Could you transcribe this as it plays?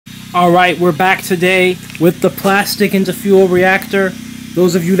Alright, we're back today with the plastic into fuel reactor.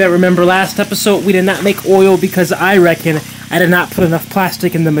 Those of you that remember last episode, we did not make oil because I reckon I did not put enough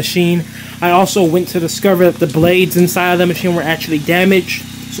plastic in the machine. I also went to discover that the blades inside of the machine were actually damaged.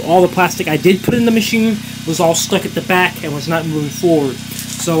 So all the plastic I did put in the machine was all stuck at the back and was not moving forward.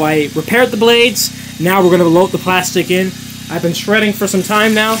 So I repaired the blades. Now we're going to load the plastic in. I've been shredding for some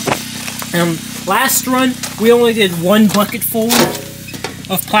time now. Last run, we only did 1 bucketful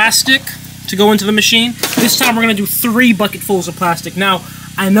of plastic to go into the machine. This time we're going to do 3 bucketfuls of plastic. Now,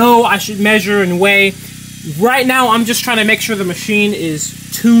 I know I should measure and weigh. Right now, I'm just trying to make sure the machine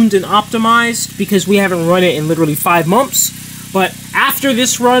is tuned and optimized because we haven't run it in literally 5 months. But after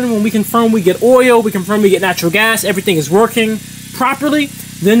this run, when we confirm we get oil, we confirm we get natural gas, everything is working properly,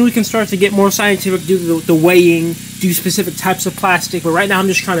 then we can start to get more scientific, do the weighing, do specific types of plastic. But right now, I'm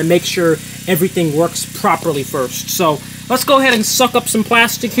just trying to make sure everything works properly first. So let's go ahead and suck up some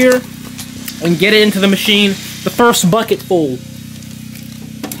plastic here and get it into the machine. The first bucket full.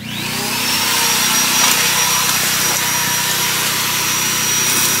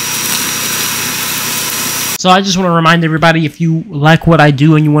 So I just want to remind everybody, if you like what I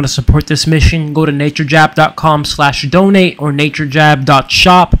do and you want to support this mission, go to Naturejab.com/donate or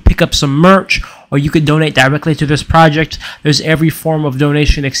Naturejab.shop, pick up some merch, or you could donate directly to this project. There's every form of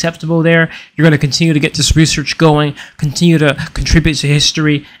donation acceptable there. You're going to continue to get this research going, continue to contribute to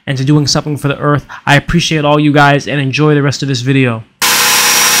history and to doing something for the earth. I appreciate all you guys and enjoy the rest of this video.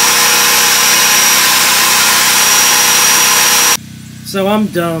 So I'm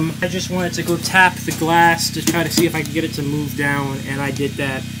dumb. I just wanted to go tap the glass to try to see if I could get it to move down, and I did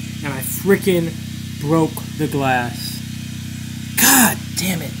that, and I freaking broke the glass. God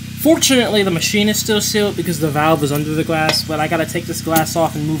damn it. Fortunately, the machine is still sealed because the valve is under the glass, but I gotta take this glass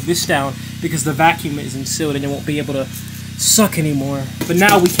off and move this down because the vacuum isn't sealed and it won't be able to suck anymore. But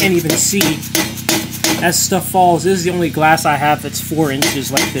now we can't even see as stuff falls. This is the only glass I have that's 4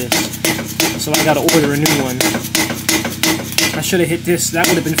 inches like this, so I gotta order a new one. I should have hit this. That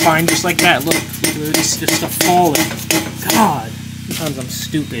would have been fine just like that. Look, this stuff falling. God, sometimes I'm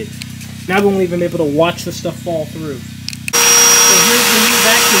stupid. Now we won't even be able to watch the stuff fall through. So here's the new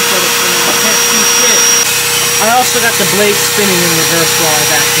vacuum setup for me. I can't see shit. I also got the blade spinning in reverse while I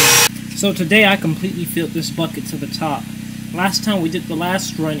vacuum. So today I completely filled this bucket to the top. Last time we did the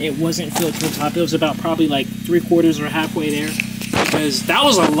last run, it wasn't filled to the top. It was about probably like 3/4 or halfway there. Because that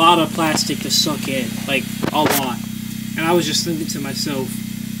was a lot of plastic to suck in. Like, a lot. And I was just thinking to myself,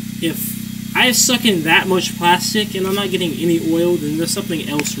 if I suck in that much plastic and I'm not getting any oil, then there's something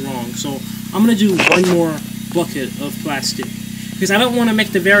else wrong. So I'm going to do 1 more bucket of plastic. Because I don't want to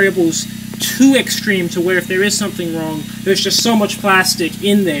make the variables too extreme to where if there is something wrong, there's just so much plastic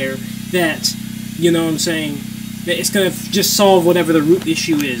in there that, you know what I'm saying, that it's going to just solve whatever the root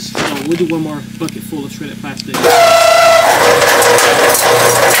issue is. So we'll do 1 more bucket full of shredded plastic.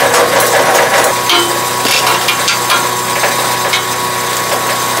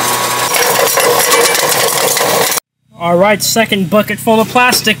 Alright, second bucket full of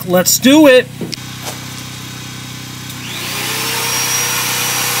plastic. Let's do it!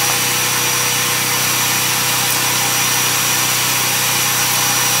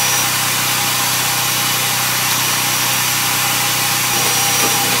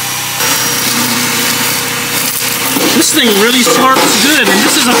 This thing really slurps good, and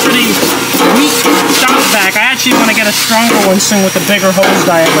this is a pretty weak shop vac. I actually want to get a stronger one soon with a bigger hose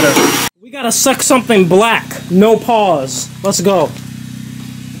diameter. We gotta suck something black. No pause. Let's go.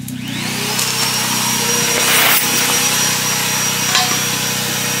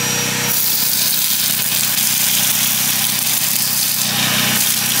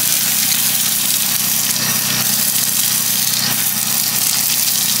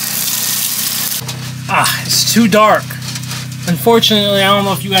 Ah, it's too dark. Unfortunately, I don't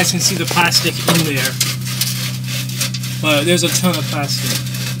know if you guys can see the plastic in there. But there's a ton of plastic.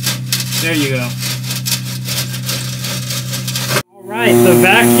 There you go. Alright, the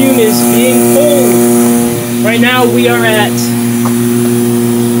vacuum is being pulled. Right now we are at...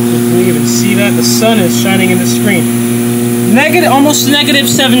 Can you even see that? The sun is shining in the screen. Almost negative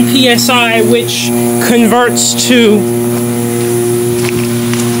 7 psi, which converts to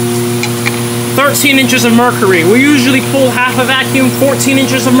 13 inches of mercury. We usually pull half a vacuum, 14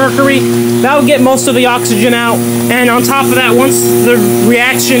 inches of mercury. That will get most of the oxygen out. And on top of that, once the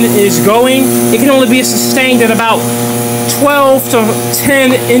reaction is going, it can only be sustained at about 12 to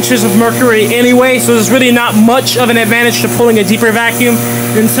 10 inches of mercury anyway. So there's really not much of an advantage to pulling a deeper vacuum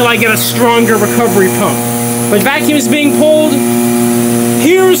until I get a stronger recovery pump. But vacuum is being pulled.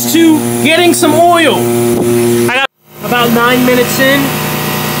 Here's to getting some oil. I got about 9 minutes in.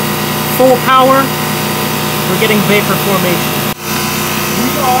 full power, we're getting vapor formation. We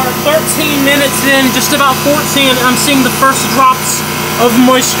are 13 minutes in, just about 14, and I'm seeing the first drops of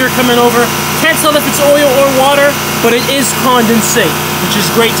moisture coming over. Can't tell if it's oil or water, but it is condensate, which is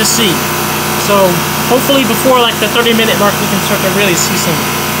great to see. So hopefully before like the 30-minute mark, we can start to really see some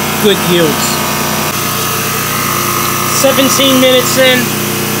good yields. 17 minutes in,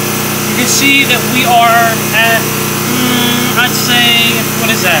 you can see that we are at, I'd say,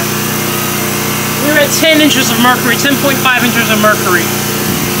 what is that? We're at 10 inches of mercury, 10.5 inches of mercury.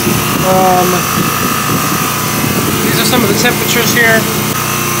 These are some of the temperatures here.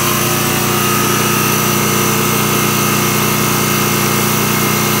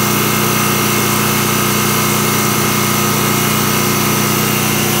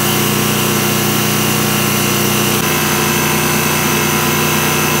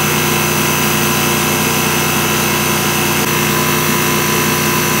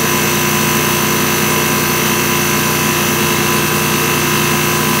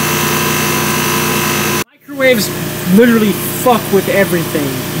 Microwaves literally fuck with everything.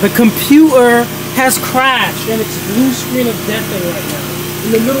 The computer has crashed and it's blue screen of deathing right now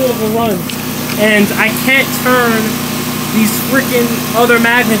in the middle of a run, and I can't turn these freaking other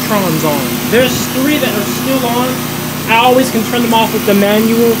magnetrons on. There's 3 that are still on. I always can turn them off with the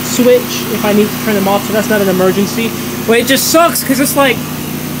manual switch if I need to turn them off, so that's not an emergency. But it just sucks because it's like,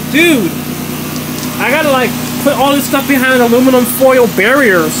 dude, I gotta like put all this stuff behind an aluminum foil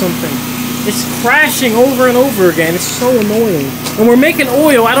barrier or something. It's crashing over and over again. It's so annoying. And we're making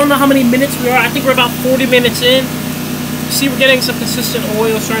oil. I don't know how many minutes we are. I think we're about 40 minutes in. See, we're getting some consistent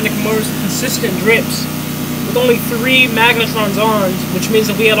oil starting to come over, some consistent drips. With only 3 magnetrons on, which means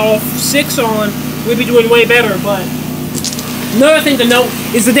if we had all 6 on, we'd be doing way better. But another thing to note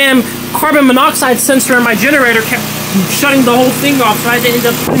is the damn carbon monoxide sensor in my generator kept shutting the whole thing off, so I had to end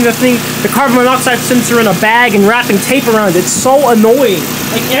up putting the carbon monoxide sensor in a bag and wrapping tape around it. It's so annoying.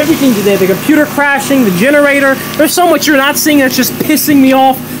 Like everything today, the computer crashing, the generator, there's so much you're not seeing that's just pissing me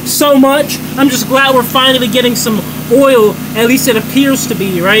off so much. I'm just glad we're finally getting some oil, at least it appears to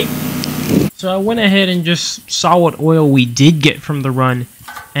be, right? So I went ahead and just saw what oil we did get from the run,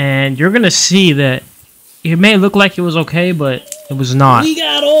 and you're gonna see that it may look like it was okay, but it was not. We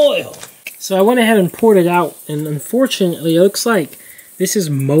got oil! So I went ahead and poured it out, and unfortunately, it looks like this is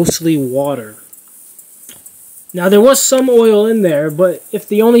mostly water. Now, there was some oil in there, but if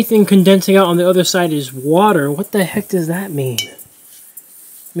the only thing condensing out on the other side is water, what the heck does that mean?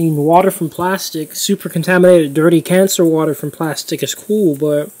 I mean, water from plastic, super contaminated, dirty cancer water from plastic is cool,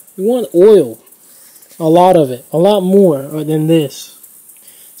 but we want oil. A lot of it. A lot more than this.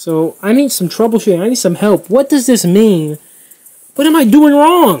 So, I need some troubleshooting. I need some help. What does this mean? What am I doing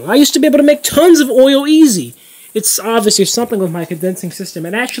wrong? I used to be able to make tons of oil easy. It's obviously something with my condensing system.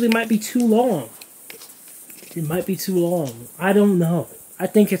 It actually might be too long. It might be too long. I don't know. I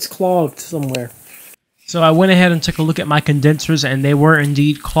think it's clogged somewhere. So I went ahead and took a look at my condensers, and they were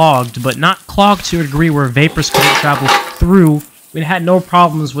indeed clogged, but not clogged to a degree where vapors couldn't travel through. We had no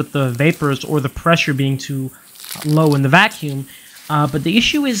problems with the vapors or the pressure being too low in the vacuum. But the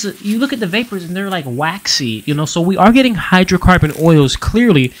issue is, you look at the vapors and they're like waxy, you know, so we are getting hydrocarbon oils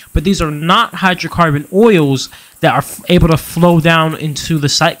clearly, but these are not hydrocarbon oils that are able to flow down into the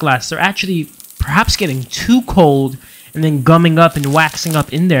sight glass. They're actually perhaps getting too cold and then gumming up and waxing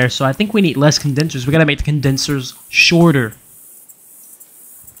up in there, so I think we need less condensers. We gotta make the condensers shorter.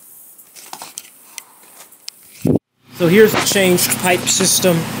 So here's the changed pipe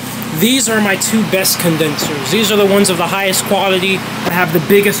system. These are my 2 best condensers. These are the ones of the highest quality that have the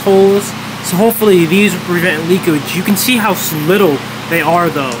biggest holes. So hopefully these will prevent leakage. You can see how little they are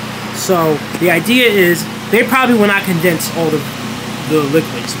though. So the idea is they probably will not condense all the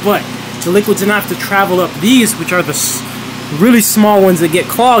liquids, but the liquids enough to travel up these, which are the really small ones that get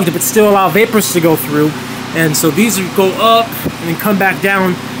clogged but still allow vapors to go through. And so these will go up and then come back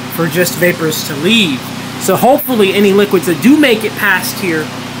down for just vapors to leave. So hopefully any liquids that do make it past here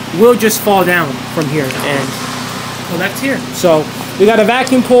will just fall down from here and collect here. So we got a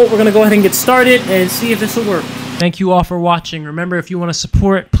vacuum pole. We're gonna go ahead and get started and see if this will work. Thank you all for watching. Remember, if you want to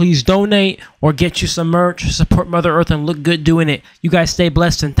support, please donate or get you some merch. Support Mother Earth and look good doing it. You guys stay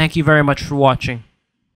blessed, and thank you very much for watching.